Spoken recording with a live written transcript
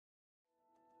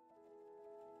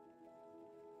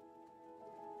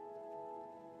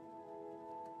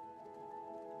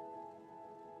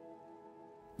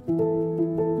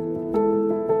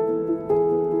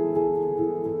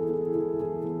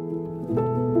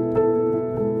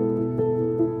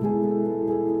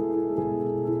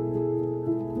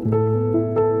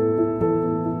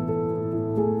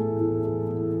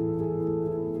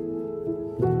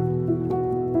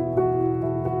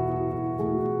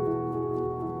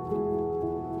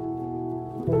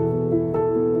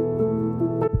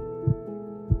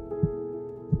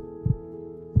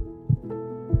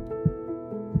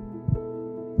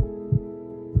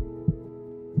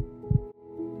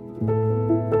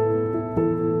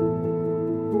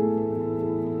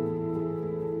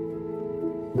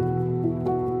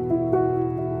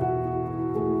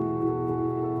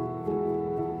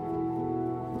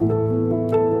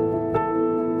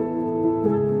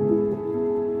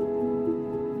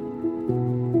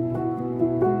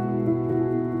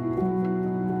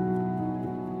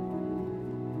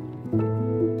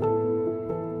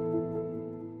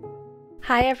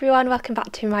Hi everyone, welcome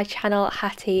back to my channel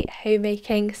Hattie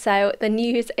Homemaking. So the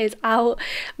news is out,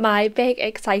 my big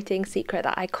exciting secret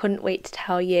that I couldn't wait to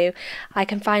tell you. I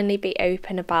can finally be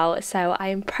open about. So I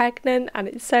am pregnant and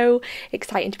it's so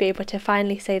exciting to be able to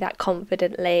finally say that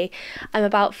confidently. I'm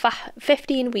about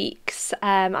 15 weeks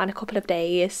and a couple of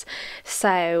days.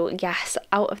 So yes,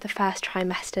 out of the first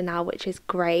trimester now, which is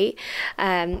great.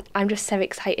 I'm just so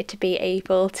excited to be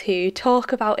able to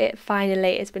talk about it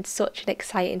finally. It's been such an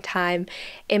exciting time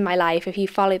in my life. If you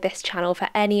follow this channel for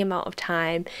any amount of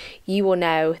time, you will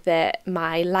know that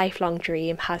my lifelong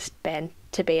dream has been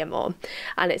to be a mum,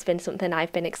 and it's been something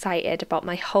I've been excited about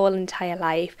my whole entire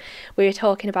life. We were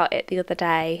talking about it the other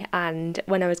day, and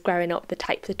when I was growing up, the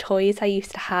types of toys I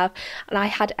used to have, and I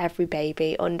had every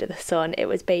baby under the sun. It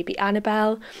was baby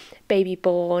Annabelle, baby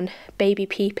Born, baby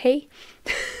PP.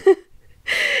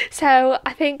 So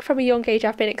I think from a young age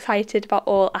I've been excited about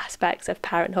all aspects of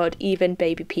parenthood, even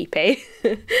baby PP.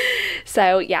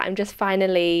 So yeah,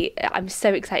 I'm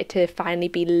so excited to finally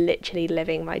be literally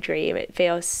living my dream. It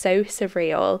feels so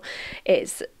surreal.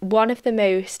 It's one of the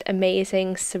most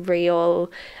amazing, surreal,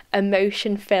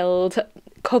 emotion-filled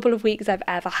couple of weeks I've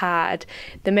ever had.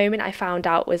 The moment I found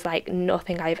out was like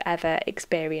nothing I've ever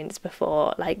experienced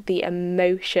before. Like the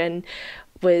emotion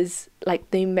was like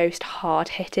the most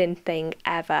hard-hitting thing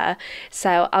ever.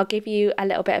 So I'll give you a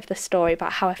little bit of the story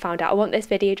about how I found out. I want this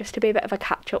video just to be a bit of a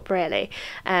catch-up really.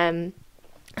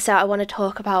 So I want to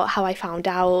talk about how I found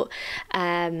out.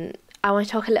 I want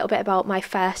to talk a little bit about my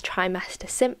first trimester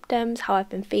symptoms, how I've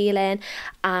been feeling,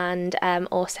 and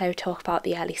also talk about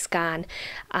the early scan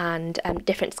and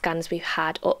different scans we've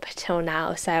had up till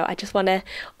now. So I just want to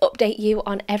update you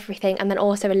on everything, and then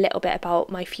also a little bit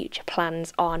about my future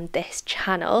plans on this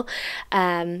channel.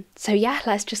 So yeah,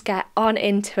 let's just get on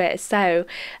into it. So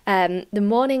the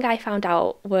morning I found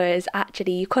out was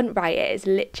actually, you couldn't write it, it's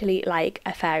literally like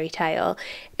a fairy tale.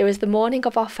 It was the morning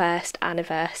of our first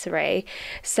anniversary.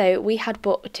 So we had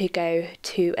booked to go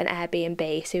to an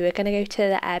Airbnb. So we were going to go to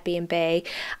the Airbnb,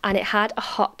 and it had a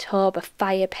hot tub, a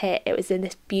fire pit. It was in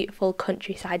this beautiful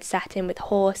countryside setting with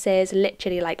horses,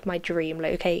 literally like my dream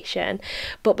location.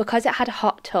 But because it had a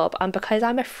hot tub, and because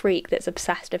I'm a freak that's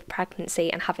obsessed with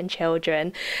pregnancy and having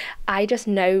children, I just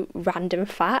know random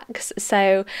facts.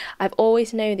 So I've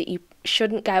always known that you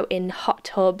shouldn't go in hot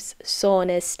tubs,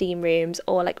 saunas, steam rooms,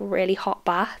 or like really hot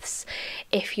baths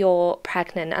if you're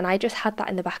pregnant, and I just had that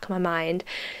in the back of my mind.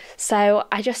 So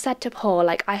I just said to Paul,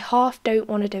 like, I half don't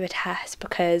want to do a test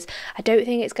because I don't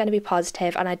think it's going to be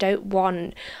positive, and I don't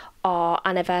want our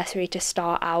anniversary to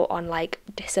start out on like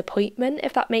disappointment,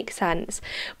 if that makes sense.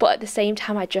 But at the same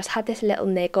time, I just had this little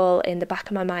niggle in the back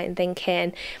of my mind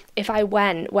thinking, if I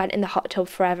went in the hot tub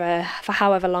forever, for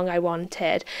however long I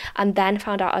wanted, and then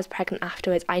found out I was pregnant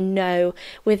afterwards, I know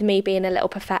with me being a little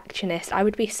perfectionist, I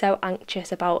would be so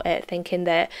anxious about it, thinking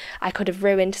that I could have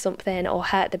ruined something or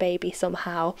hurt the baby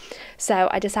somehow. So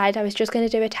I decided I was just going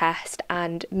to do a test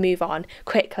and move on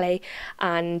quickly,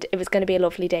 and it was going to be a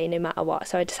lovely day no matter what.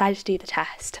 So I decided to do the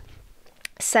test.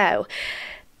 So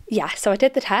yeah, so I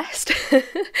did the test.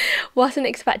 Wasn't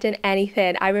expecting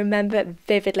anything. I remember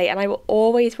vividly, and I will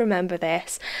always remember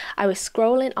this. I was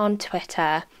scrolling on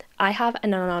Twitter. I have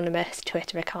an anonymous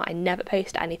Twitter account. I never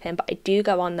post anything, but I do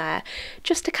go on there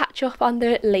just to catch up on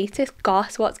the latest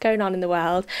goss, what's going on in the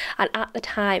world. And at the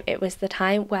time, it was the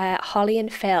time where Holly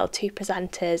and Phil, two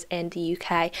presenters in the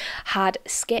UK, had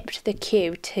skipped the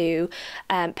queue to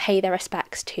pay their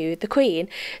respects to the Queen.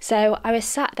 So I was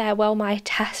sat there while my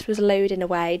test was loading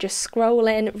away, just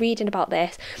scrolling, reading about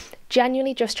this.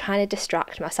 genuinely just trying to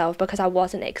distract myself because I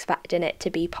wasn't expecting it to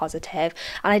be positive,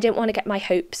 and I didn't want to get my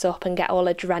hopes up and get all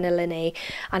adrenaline-y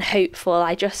and hopeful.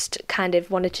 I just kind of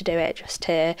wanted to do it just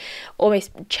to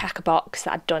almost check a box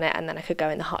that I'd done it, and then I could go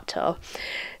in the hot tub.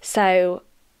 So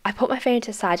I put my phone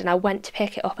to the side and I went to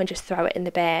pick it up and just throw it in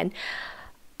the bin.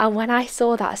 And when I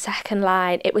saw that second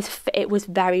line, it was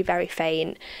very, very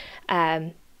faint,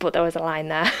 but there was a line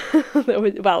there.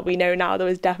 Well, we know now there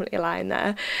was definitely a line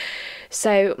there.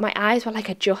 So my eyes were like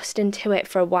adjusting to it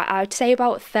for a while. I would say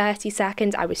about 30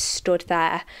 seconds I was stood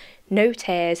there, no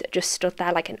tears, just stood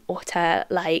there like an utter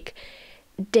like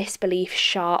disbelief,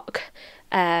 shock,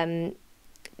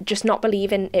 just not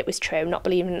believing it was true, not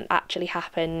believing it actually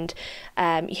happened.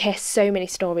 You hear so many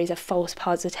stories of false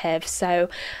positives, so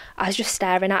I was just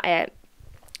staring at it.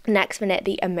 Next minute,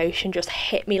 the emotion just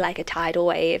hit me like a tidal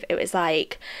wave. It was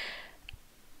like,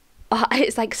 oh,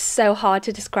 it's like so hard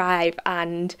to describe,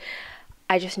 and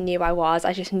I just knew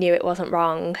I just knew it wasn't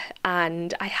wrong,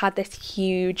 and I had this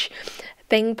huge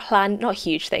thing planned, not a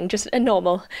huge thing, just a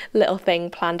normal little thing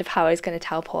planned of how I was going to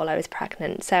tell Paul I was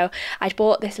pregnant. So I'd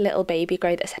bought this little baby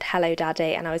grow that said "Hello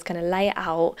Daddy," and I was going to lay it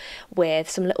out with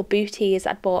some little booties.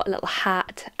 I'd bought a little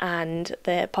hat and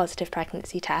the positive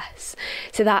pregnancy tests.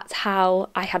 So that's how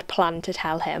I had planned to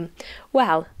tell him.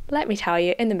 Well, let me tell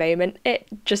you, in the moment, it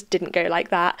just didn't go like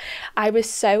that. I was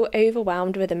so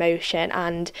overwhelmed with emotion,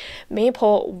 and me and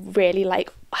Paul really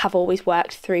have always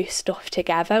worked through stuff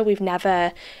together.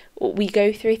 We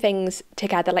go through things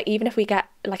together. Like, even if we get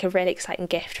like a really exciting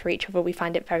gift for each other, we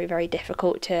find it very, very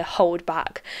difficult to hold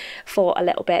back for a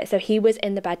little bit. So he was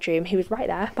in the bedroom, he was right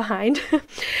there behind,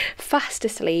 fast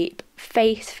asleep,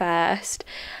 face first.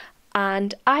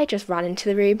 And I just ran into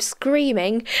the room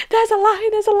screaming, "There's a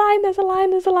line, there's a line, there's a line,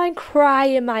 there's a line,"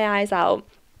 crying my eyes out.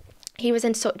 He was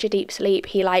in such a deep sleep,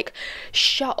 he like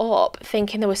shot up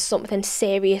thinking there was something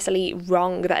seriously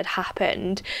wrong that had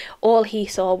happened. All he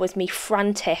saw was me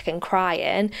frantic and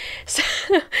crying.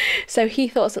 So he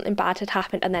thought something bad had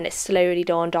happened, and then it slowly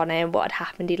dawned on him what had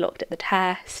happened. He looked at the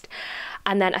test,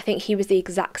 and then I think he was the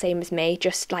exact same as me,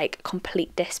 just like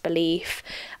complete disbelief.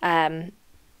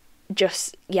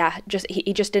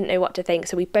 He just didn't know what to think.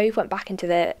 So we both went back into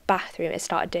the bathroom and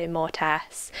started doing more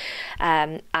tests,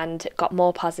 and got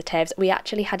more positives. We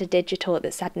actually had a digital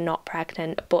that said not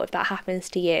pregnant, but if that happens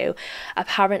to you,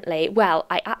 apparently, well,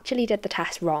 I actually did the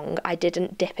test wrong. I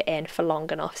didn't dip it in for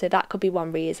long enough, so that could be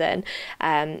one reason.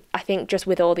 I think just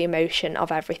with all the emotion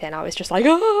of everything, I was just like,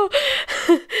 oh.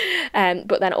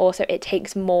 But then also it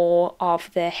takes more of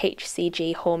the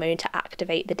HCG hormone to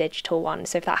activate the digital one,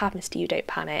 so if that happens to you, don't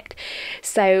panic.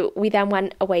 So we then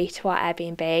went away to our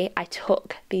Airbnb. I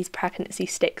took these pregnancy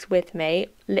sticks with me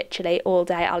literally all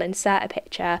day. I'll insert a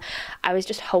picture. I was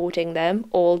just holding them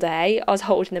all day. I was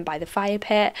holding them by the fire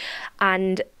pit,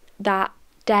 and that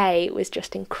day was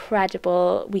just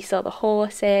incredible. We saw the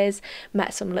horses,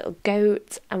 met some little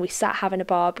goats, and we sat having a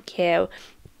barbecue.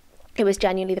 It was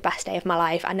genuinely the best day of my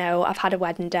life. I know I've had a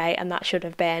wedding day and that should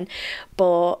have been,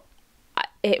 but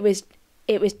it was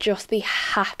just the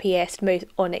happiest, most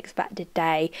unexpected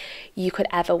day you could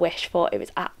ever wish for. It was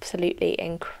absolutely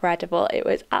incredible. It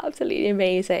was absolutely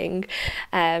amazing.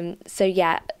 So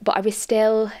yeah, but I was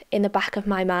still in the back of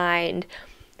my mind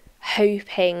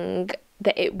hoping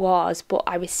that it was, but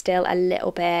I was still a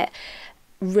little bit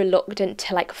reluctant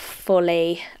to like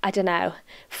fully,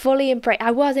 embrace.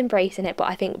 I was embracing it, but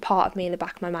I think part of me in the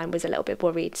back of my mind was a little bit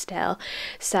worried still.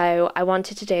 So I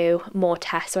wanted to do more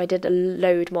tests, so I did a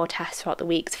load more tests throughout the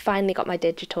weeks. Finally got my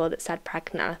digital that said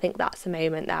pregnant, and I think that's the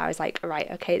moment that I was like,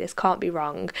 right, okay, this can't be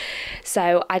wrong.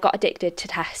 So I got addicted to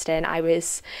testing.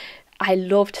 I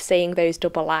loved seeing those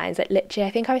double lines. Like literally,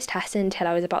 I think I was testing until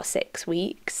I was about 6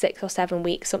 or 7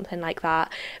 weeks, something like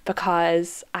that,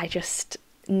 because I just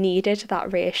needed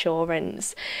that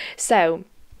reassurance. So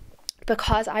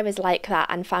because I was like that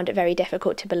and found it very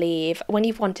difficult to believe, when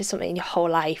you've wanted something in your whole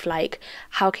life, like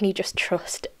how can you just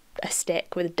trust a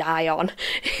stick with dye on?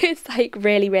 It's like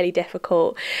really, really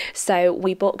difficult. So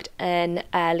we booked an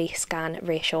early scan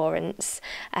reassurance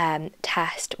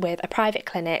test with a private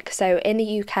clinic. So in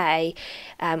the UK,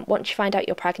 once you find out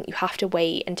you're pregnant, you have to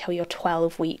wait until you're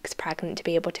 12 weeks pregnant to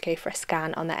be able to go for a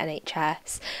scan on the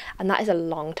NHS, and that is a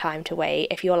long time to wait.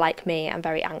 If you're like me, I'm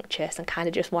very anxious and kind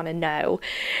of just want to know.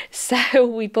 So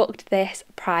we booked this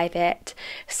private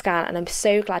scan, and I'm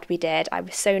so glad we did. I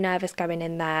was so nervous going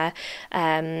in there.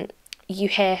 You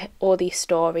hear all these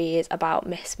stories about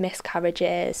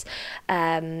miscarriages,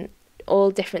 all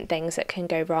different things that can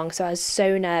go wrong. So I was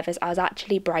so nervous. I was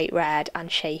actually bright red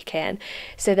and shaking.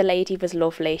 So the lady was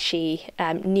lovely. She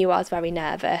knew I was very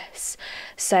nervous,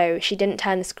 so she didn't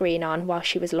turn the screen on while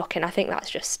she was looking. I think that's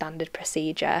just standard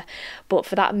procedure, but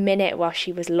for that minute while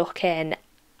she was looking,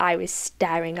 I was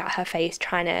staring at her face,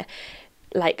 trying to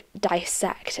like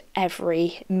dissect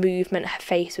every movement her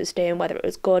face was doing, whether it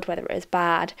was good, whether it was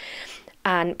bad.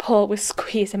 And Paul was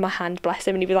squeezing my hand, bless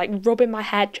him, and he was like rubbing my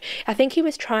head. I think he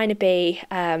was trying to be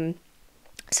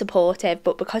supportive,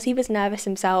 but because he was nervous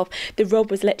himself, the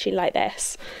rub was literally like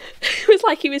this. It was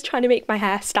like he was trying to make my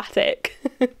hair static.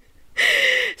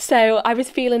 So I was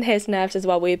feeling his nerves as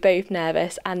well. We were both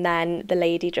nervous, and then the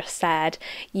lady just said,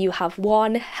 "You have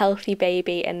one healthy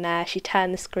baby in there." She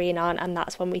turned the screen on, and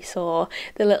that's when we saw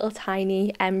the little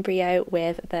tiny embryo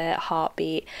with the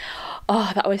heartbeat.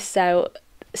 Oh, that was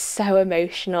so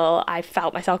emotional. I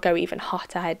felt myself go even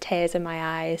hotter. I had tears in my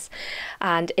eyes,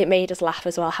 and it made us laugh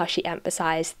as well how she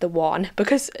emphasised the one,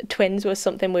 because twins was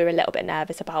something we were a little bit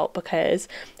nervous about, because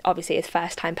obviously as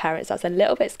first time parents that's a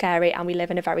little bit scary, and we live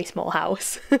in a very small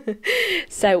house.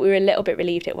 So we were a little bit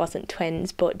relieved it wasn't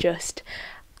twins, but just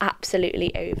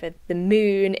absolutely over the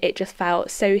moon. It just felt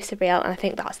so surreal, and I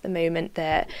think that's the moment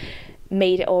that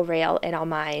made it all real in our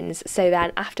minds. So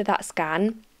then after that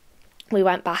scan, we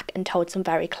went back and told some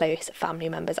very close family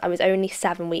members. I was only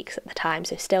 7 weeks at the time,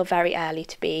 so still very early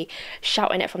to be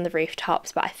shouting it from the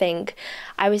rooftops, but I think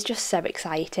I was just so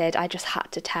excited. I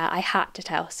had to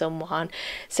tell someone.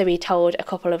 So we told a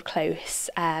couple of close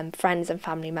friends and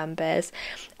family members,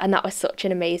 and that was such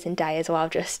an amazing day as well,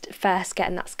 just first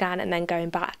getting that scan and then going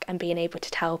back and being able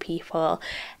to tell people.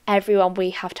 Everyone we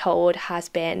have told has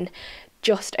been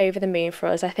just over the moon for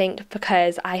us, I think,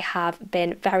 because I have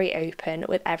been very open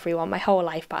with everyone my whole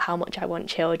life about how much I want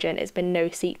children. It's been no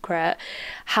secret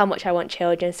how much I want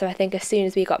children. So I think as soon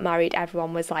as we got married,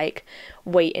 everyone was like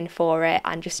waiting for it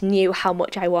and just knew how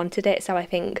much I wanted it. So I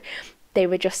think they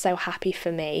were just so happy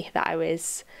for me that I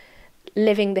was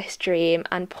living this dream,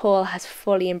 and Paul has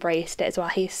fully embraced it as well.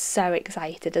 He's so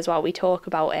excited as well. We talk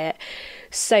about it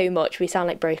so much. We sound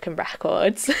like broken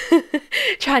records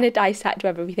trying to dissect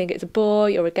whether we think it's a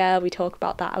boy or a girl. We talk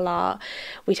about that a lot.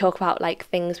 We talk about like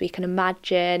things we can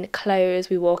imagine, clothes.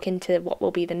 We walk into what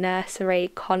will be the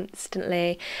nursery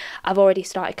constantly. I've already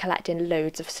started collecting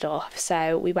loads of stuff.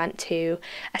 So we went to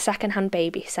a secondhand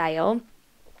baby sale,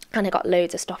 and I got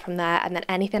loads of stuff from there, and then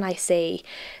anything I see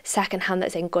secondhand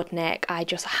that's in good nick, I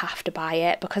just have to buy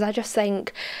it, because I just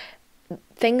think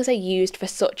things are used for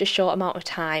such a short amount of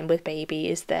time with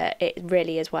babies that it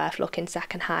really is worth looking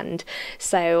secondhand.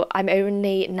 So I'm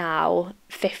only now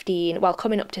 15, well,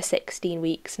 coming up to 16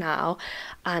 weeks now,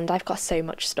 and I've got so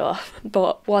much stuff,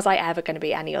 but was I ever going to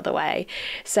be any other way?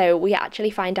 So we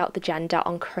actually find out the gender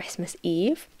on Christmas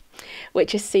Eve,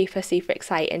 which is super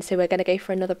exciting. So we're going to go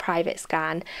for another private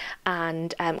scan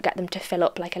and get them to fill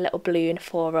up like a little balloon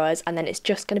for us, and then it's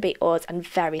just going to be us and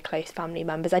very close family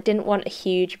members. I didn't want a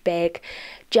huge big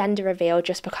gender reveal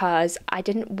just because I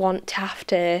didn't want to have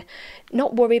to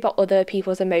not worry about other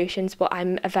people's emotions, but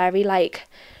I'm a very like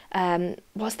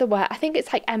what's the word, I think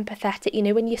it's like empathetic, you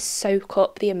know, when you soak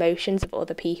up the emotions of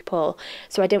other people.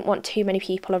 So I didn't want too many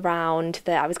people around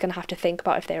that I was going to have to think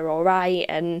about if they were all right,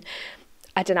 and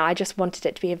I don't know, I just wanted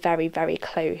it to be a very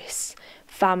close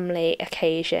family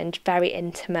occasion, very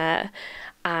intimate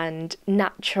and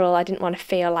natural. I didn't want to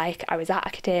feel like I was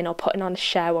acting or putting on a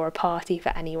show or a party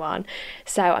for anyone.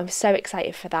 So I'm so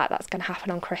excited for that. That's going to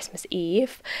happen on Christmas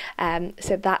Eve.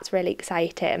 So that's really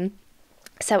exciting.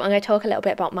 So I'm going to talk a little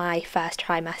bit about my first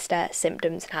trimester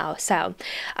symptoms now. So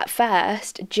at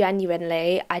first,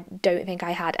 genuinely, I don't think I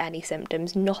had any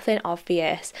symptoms, nothing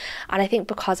obvious. And I think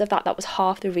because of that, that was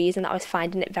half the reason that I was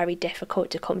finding it very difficult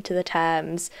to come to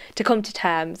terms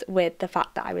with the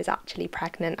fact that I was actually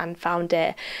pregnant, and found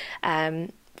out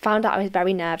I was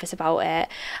very nervous about it.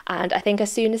 And I think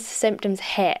as soon as the symptoms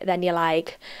hit, then you're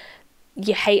like,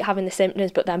 you hate having the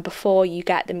symptoms, but then before you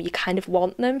get them, you kind of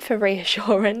want them for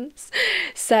reassurance.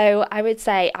 So I would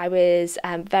say I was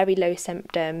very low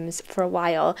symptoms for a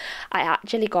while. I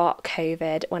actually got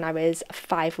COVID when I was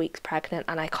 5 weeks pregnant,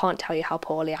 and I can't tell you how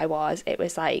poorly I was. It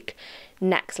was like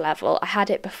next level. I had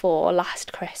it before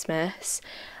last Christmas,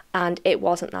 and it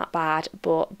wasn't that bad,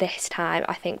 but this time,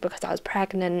 I think because I was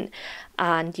pregnant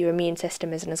and your immune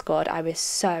system isn't as good, I was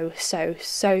so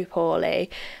poorly.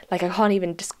 Like, I can't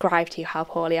even describe to you how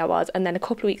poorly I was. And then a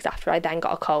couple of weeks after, I then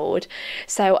got a cold.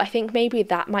 So I think maybe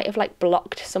that might have like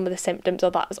blocked some of the symptoms,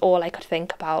 or that was all I could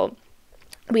think about.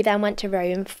 We then went to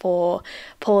Rome for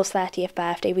Paul's 30th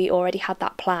birthday. We already had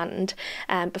that planned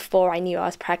before I knew I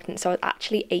was pregnant. So I was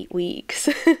actually 8 weeks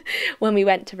when we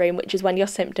went to Rome, which is when your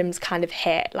symptoms kind of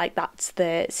hit. Like, that's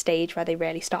the stage where they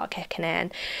really start kicking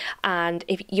in. And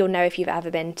if you'll know, if you've ever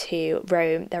been to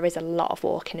Rome, there is a lot of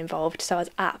walking involved. So I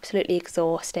was absolutely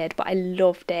exhausted, but I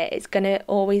loved it. It's going to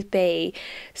always be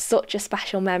such a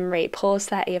special memory. Paul's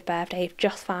 30th birthday, I've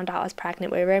just found out I was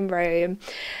pregnant. We were in Rome.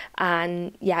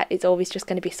 And yeah, it's always just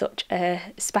going to be such a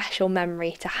special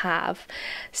memory to have.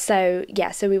 So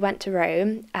yeah, so we went to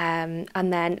Rome, and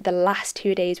then the last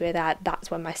 2 days we were there,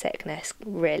 that's when my sickness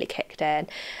really kicked in.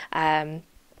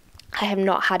 I have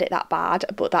not had it that bad,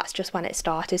 but that's just when it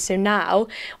started. So now,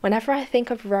 whenever I think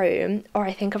of Rome, or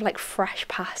I think of like fresh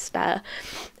pasta,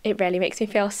 it really makes me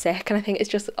feel sick, and I think it's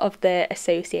just of the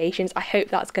associations. I hope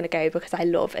that's going to go, because I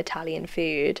love Italian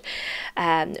food,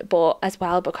 but as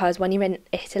well because when you're in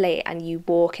Italy and you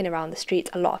walking around the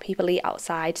streets, a lot of people eat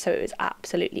outside, so it was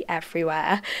absolutely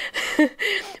everywhere.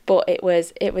 But it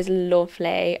was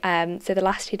lovely. So the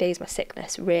last 2 days my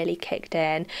sickness really kicked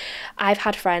in. I've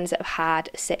had friends that have had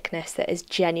sickness that has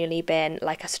genuinely been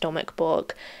like a stomach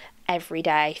bug every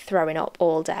day, throwing up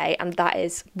all day, and that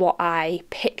is what I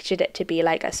pictured it to be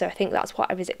like. So I think that's what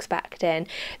I was expecting.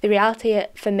 The reality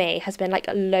for me has been like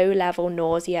a low level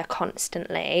nausea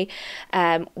constantly,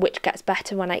 which gets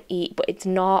better when I eat, but it's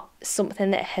not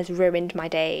something that has ruined my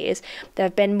days. There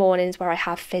have been mornings where I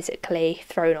have physically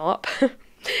thrown up.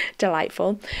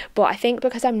 Delightful. But I think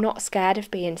because I'm not scared of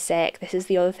being sick, this is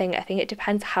the other thing, I think it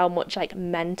depends how much like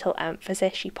mental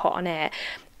emphasis you put on it.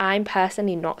 I'm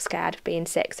personally not scared of being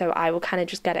sick, so I will kind of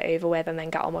just get it over with and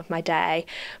then get on with my day.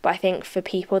 But I think for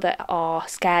people that are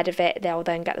scared of it, they'll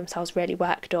then get themselves really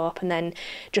worked up and then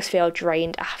just feel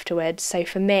drained afterwards. So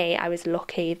for me, I was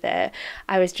lucky that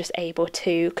I was just able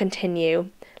to continue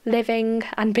living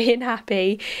and being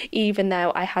happy even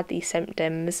though I had these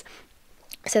symptoms.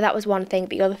 So that was one thing.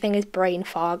 The other thing is brain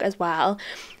fog as well.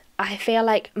 I feel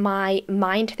like my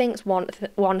mind thinks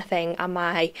one thing and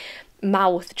my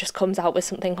mouth just comes out with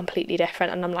something completely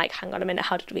different, and I'm like, hang on a minute,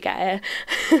 how did we get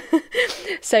here?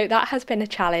 So that has been a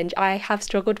challenge. I have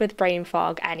struggled with brain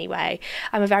fog anyway.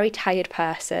 I'm a very tired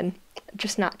person,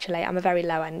 just naturally. I'm a very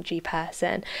low energy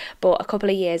person, but a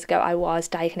couple of years ago I was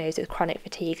diagnosed with chronic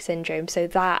fatigue syndrome, so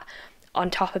that on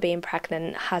top of being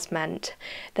pregnant has meant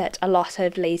that a lot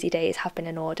of lazy days have been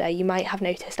in order. You might have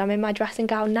noticed I'm in my dressing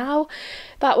gown now.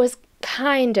 That was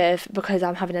kind of because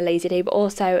I'm having a lazy day, but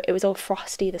also it was all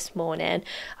frosty this morning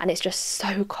and it's just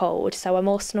so cold, so I'm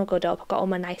all snuggled up. I've got all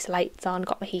my nice lights on,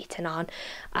 got my heating on,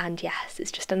 and yes,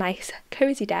 it's just a nice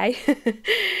cozy day.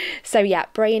 So yeah,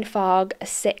 brain fog,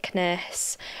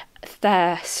 sickness,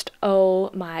 thirst.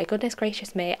 Oh my goodness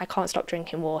gracious me, I can't stop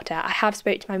drinking water. I have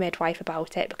spoke to my midwife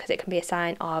about it because it can be a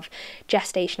sign of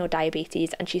gestational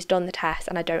diabetes, and she's done the test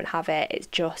and I don't have it. It's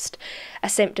just a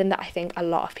symptom that I think a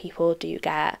lot of people do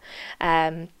get.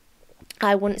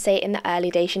 I wouldn't say in the early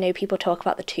days, you know, people talk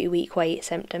about the 2-week wait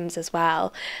symptoms as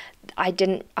well. I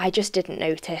just didn't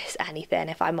notice anything,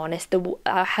 if I'm honest.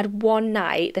 I had one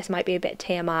night, this might be a bit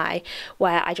TMI,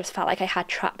 where I just felt like I had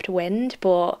trapped wind,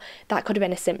 but that could have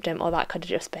been a symptom or that could have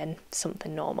just been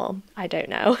something normal. I don't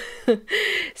know.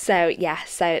 So yeah,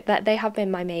 so that they have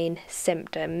been my main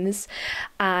symptoms.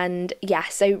 And yeah,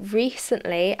 so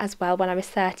recently as well, when I was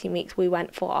 13 weeks, we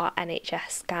went for our NHS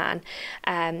scan.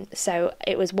 So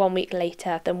it was 1 week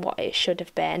later than what it should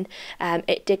have been.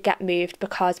 It did get moved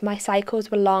because my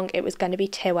cycles were long. It was going to be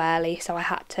too early, so I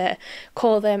had to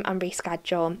call them and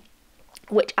reschedule,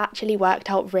 which actually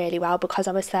worked out really well because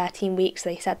I was 13 weeks.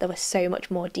 They said there was so much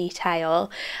more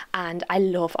detail, and I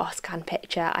love our scan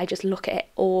picture. I just look at it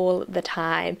all the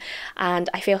time, and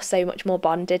I feel so much more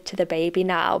bonded to the baby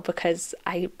now because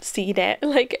I've seen it.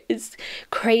 Like, it's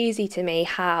crazy to me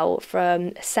how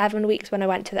from 7 weeks when I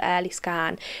went to the early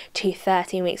scan to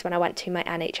 13 weeks when I went to my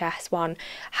NHS one,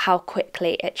 how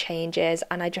quickly it changes.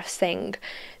 And I just think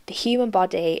the human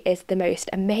body is the most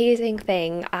amazing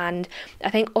thing, and I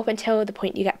think up until the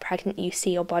point you get pregnant you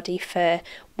see your body for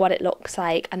what it looks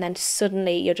like, and then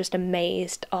suddenly you're just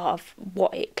amazed of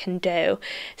what it can do.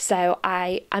 So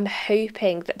I'm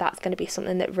hoping that that's going to be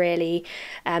something that really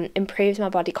improves my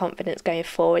body confidence going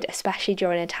forward, especially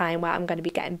during a time where I'm going to be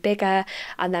getting bigger,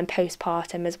 and then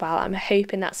postpartum as well. I'm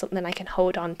hoping that's something I can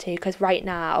hold on to, because right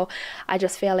now I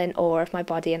just feel in awe of my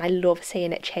body and I love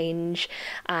seeing it change,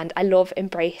 and I love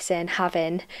embracing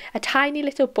having a tiny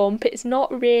little bump. It's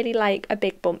not really like a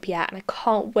big bump yet, and I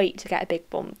can't wait to get a big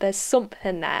bump. There's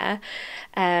something there.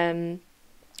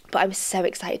 But I was so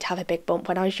excited to have a big bump.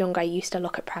 When I was younger, I used to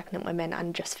look at pregnant women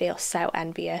and just feel so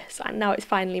envious. And now it's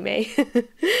finally me.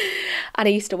 And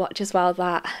I used to watch as well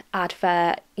that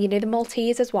advert, you know, the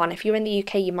Maltesers one. If you're in the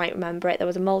UK, you might remember it. There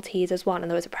was a Maltesers one and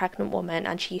there was a pregnant woman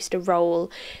and she used to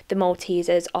roll the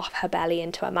Maltesers off her belly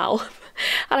into her mouth.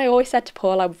 And I always said to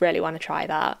Paul, I really want to try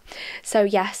that. So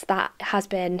yes, that has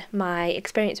been my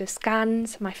experience with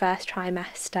scans, my first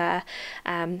trimester.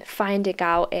 Finding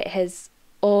out it has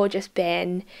all just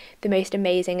been the most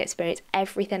amazing experience,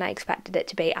 everything I expected it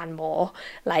to be and more.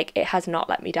 Like, it has not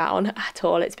let me down at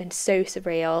all. It's been so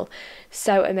surreal,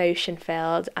 so emotion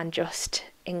filled and just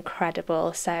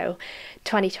incredible. So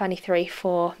 2023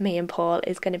 for me and Paul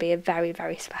is going to be a very,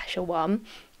 very special one.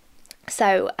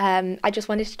 So I just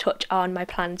wanted to touch on my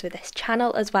plans with this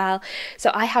channel as well.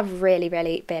 So I have really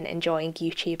been enjoying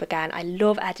YouTube again. I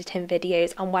love editing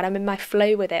videos, and when I'm in my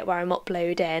flow with it, where I'm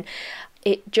uploading,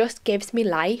 it just gives me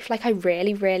life. Like, I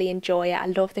really enjoy it. I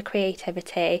love the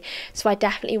creativity. So I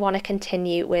definitely want to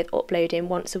continue with uploading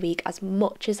once a week as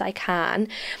much as I can.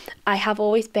 I have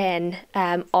always been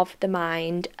of the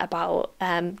mind about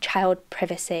child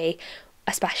privacy,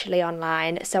 especially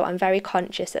online, so I'm very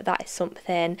conscious that that is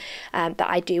something that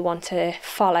I do want to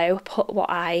follow, put what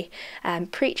I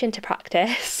preach into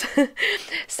practice.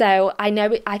 So I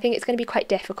think it's going to be quite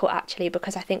difficult actually,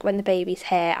 because I think when the baby's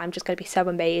here, I'm just going to be so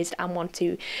amazed and want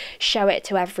to show it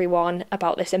to everyone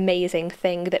about this amazing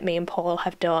thing that me and Paul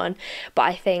have done. But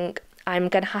I think I'm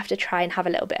going to have to try and have a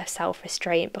little bit of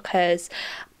self-restraint, because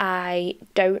I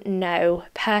don't know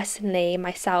personally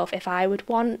myself if I would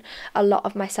want a lot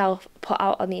of myself put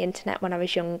out on the internet when I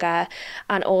was younger,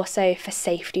 and also for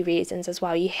safety reasons as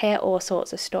well. You hear all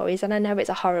sorts of stories, and I know it's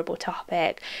a horrible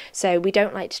topic, so we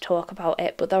don't like to talk about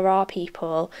it, but there are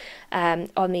people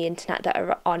on the internet that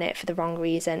are on it for the wrong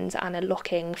reasons and are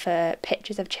looking for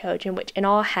pictures of children which in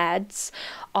our heads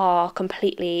are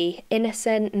completely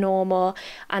innocent, normal,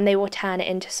 and they will turn it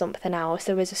into something else.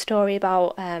 There was a story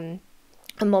about a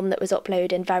mum that was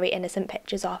uploading very innocent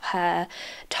pictures of her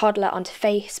toddler onto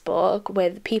Facebook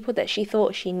with people that she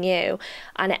thought she knew,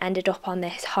 and it ended up on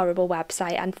this horrible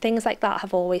website, and things like that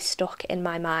have always stuck in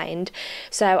my mind.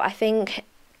 So I think,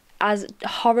 as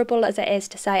horrible as it is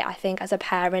to say, I think as a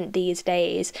parent these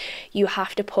days, you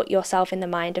have to put yourself in the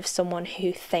mind of someone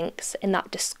who thinks in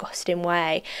that disgusting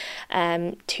way,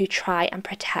 to try and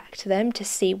protect them, to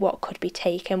see what could be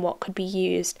taken, what could be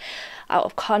used out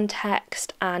of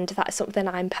context. And that's something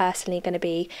I'm personally going to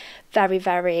be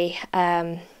very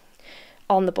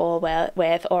on the ball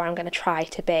with, or I'm going to try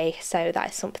to be. So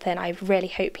that is something I really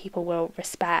hope people will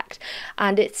respect.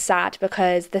 And it's sad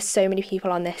because there's so many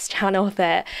people on this channel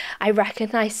that I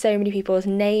recognise so many people's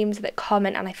names that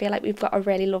comment, and I feel like we've got a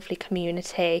really lovely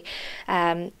community.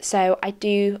 So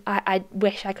I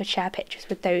wish I could share pictures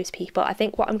with those people. I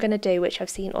think what I'm going to do, which I've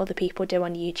seen other people do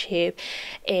on YouTube,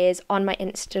 is on my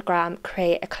Instagram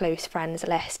create a close friends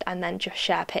list and then just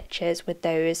share pictures with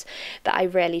those that I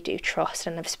really do trust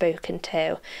and have spoken to.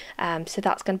 So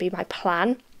that's going to be my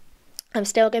plan. I'm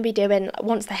still going to be doing,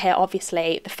 once they're here,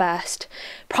 obviously, the first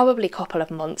probably couple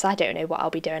of months, I don't know what I'll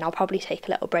be doing. I'll probably take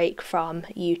a little break from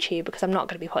YouTube because I'm not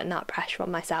going to be putting that pressure on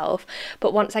myself.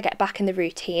 But once I get back in the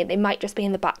routine, they might just be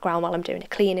in the background while I'm doing a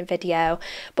cleaning video,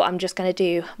 but I'm just going to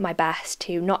do my best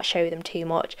to not show them too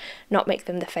much, not make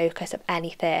them the focus of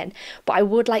anything. But I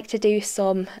would like to do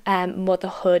some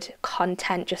motherhood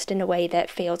content just in a way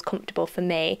that feels comfortable for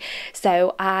me.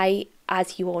 So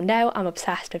as you all know, I'm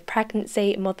obsessed with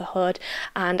pregnancy, motherhood,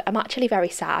 and I'm actually very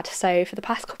sad. So for the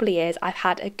past couple of years, I've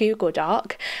had a Google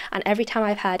Doc, and every time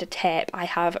I've heard a tip, I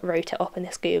have wrote it up in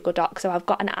this Google Doc. So I've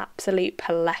got an absolute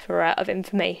plethora of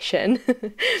information.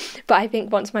 But I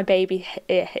think once my baby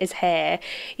is here,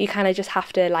 you kind of just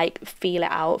have to like feel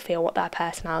it out, feel what their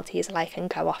personality is like, and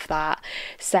go off that.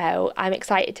 So I'm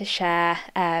excited to share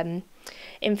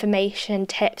information,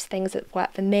 tips, things that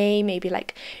work for me, maybe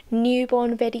like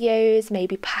newborn videos,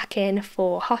 maybe packing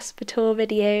for hospital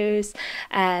videos,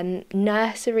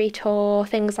 nursery tour,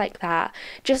 things like that.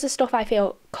 Just the stuff I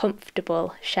feel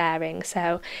comfortable sharing.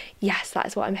 So yes,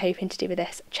 that's what I'm hoping to do with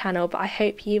this channel. But I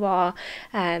hope you are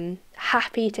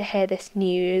happy to hear this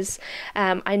news.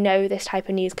 I know this type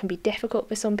of news can be difficult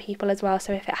for some people as well,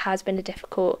 so if it has been a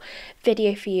difficult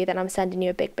video for you, then I'm sending you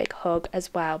a big hug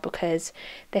as well, because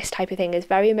this type of thing is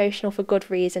very emotional for good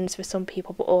reasons for some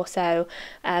people, but also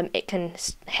it can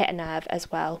hit a nerve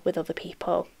as well with other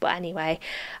people. But anyway,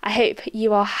 I hope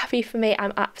you are happy for me.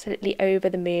 I'm absolutely over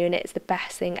the moon. It's the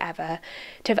best thing ever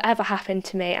to have ever happened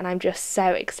to me, and I'm just so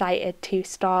excited to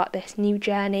start this new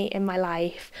journey in my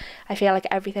life. I feel like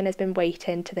everything has been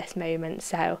waiting to this moment,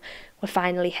 so we're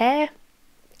finally here.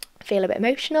 feel a bit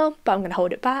emotional, but I'm going to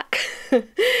hold it back.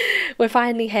 We're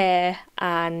finally here,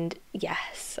 and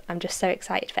yes, I'm just so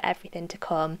excited for everything to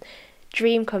come.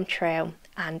 Dream come true,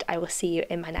 and I will see you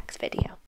in my next video.